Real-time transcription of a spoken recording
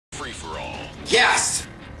free-for-all. Yes!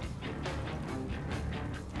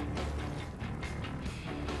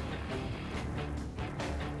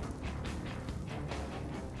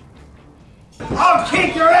 I'll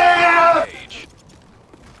kick your ass!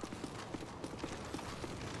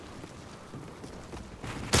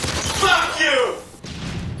 Fuck you!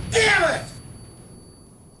 Damn it!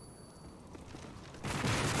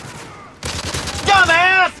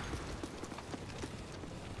 Dumbass!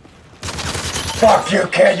 Fuck you,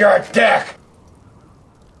 kid, you're a dick!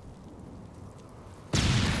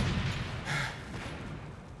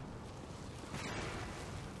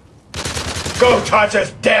 Go touch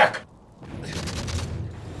his dick!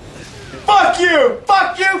 Fuck you!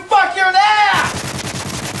 Fuck you! Fuck your ass!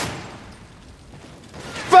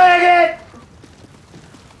 Faggot!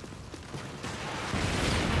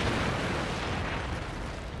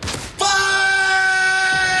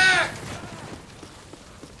 Fuck!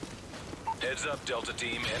 Heads up, Delta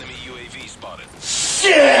Team. Enemy UAV spotted.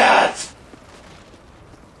 Shit!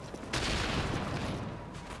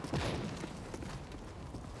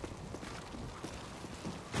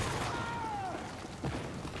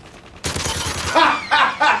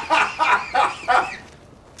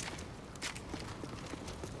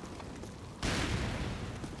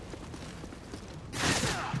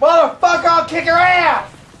 Motherfucker, I'll kick your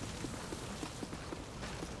ass!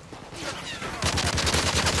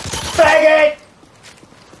 Faggot!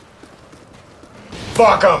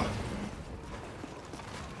 Fuck him!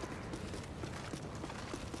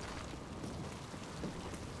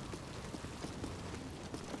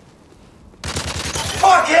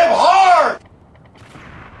 Fuck him hard!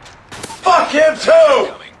 Fuck him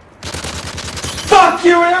too! Fuck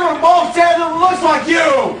you and everyone moves down that looks like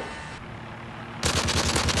you!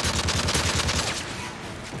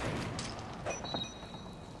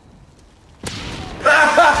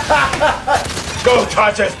 Go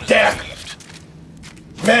touch his dick!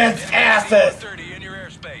 Men's asses! 30 in your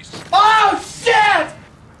airspace. Oh shit!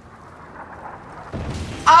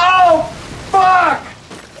 Oh fuck!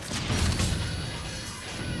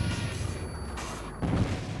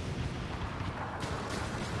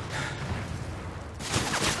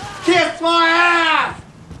 Kiss my ass!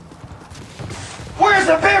 Where's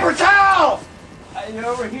the paper towels?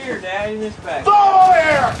 Over here, Dad, in this bag. Throw 'em over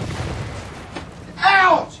here!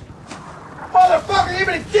 Ouch! Motherfucker, give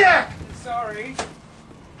me the dick! Sorry.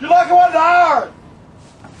 You're lucky one's hard!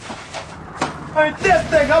 I mean this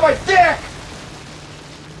thing, not my dick!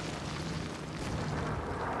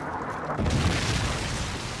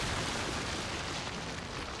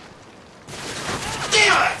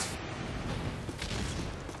 Damn it!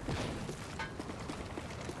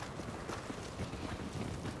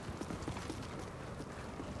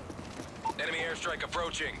 Enemy airstrike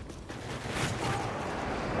approaching.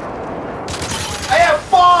 I have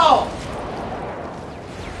fall!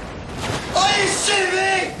 Are you shitting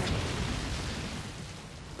me?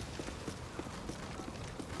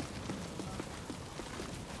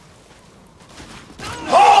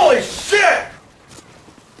 Holy shit!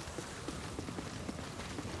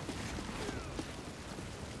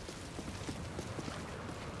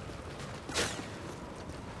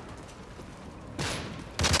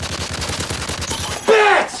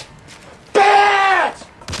 Bitch! Bitch!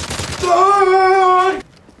 Dude!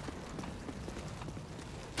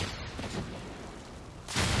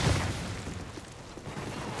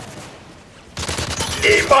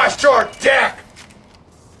 Eat my short dick!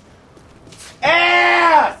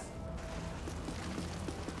 Ass!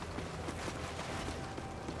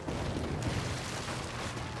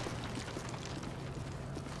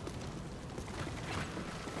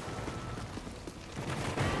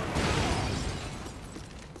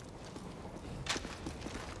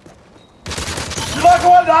 You look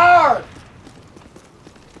one hard!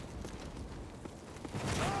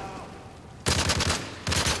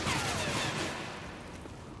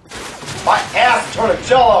 My ass turned to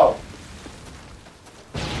jello!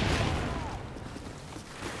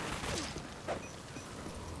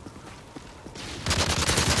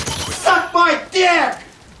 Suck my dick!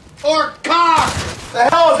 Or cock! The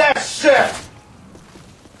hell is that shit?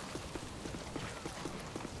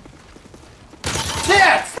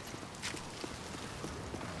 Tits!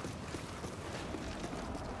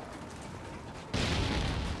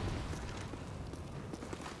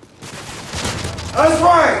 That's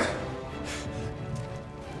right!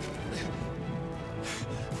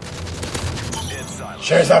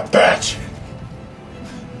 She's a bitch!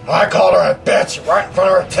 I called her a bitch right in front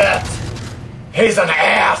of her tits! He's an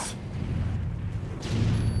ass!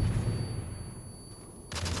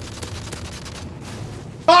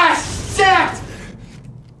 Ah, shit!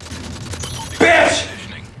 Bitch!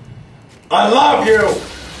 I love you!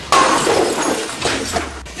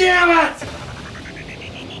 Damn it!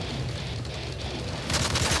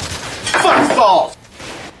 Fuck balls!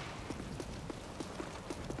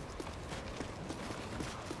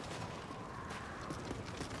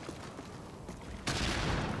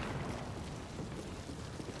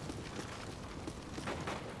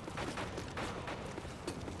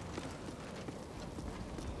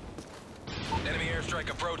 Enemy airstrike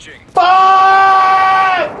approaching.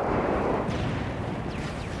 Fuck!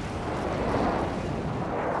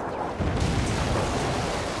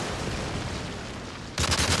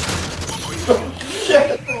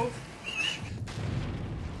 Shit!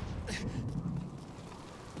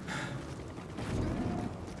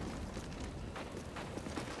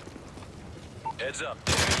 Heads up.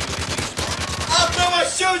 Enemy UAV spotted. I'm gonna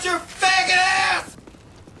shoot your faggot ass!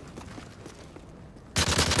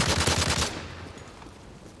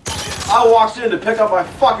 I walked in to pick up my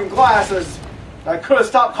fucking glasses. I could have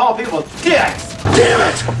stopped calling people dicks. Damn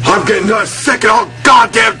it! I'm getting sick and all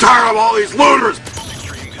goddamn tired of all these looters!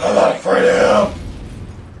 I'm not afraid of him.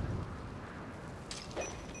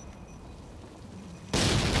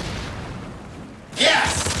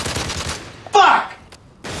 Yes! Fuck!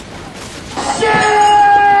 Shit!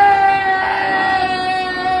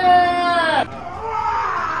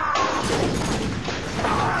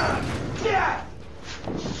 Shit!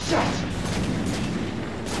 Shit!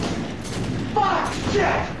 Fuck!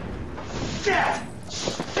 Shit! Shit!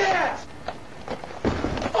 Shit!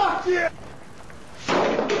 Fuck you!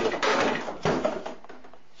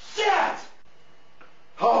 Shit!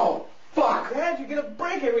 Oh, fuck! Dad, you're gonna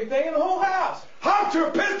break everything in the whole house. I'm too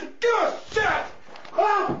pissed to give a shit!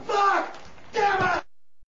 Oh, fuck! Damn it!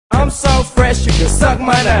 I'm so fresh you can suck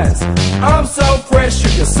my nuts. I'm so fresh you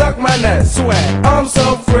can suck my nuts. Swag. I'm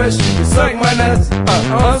so fresh you can suck my nuts.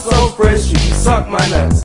 I'm so fresh you can suck my nuts.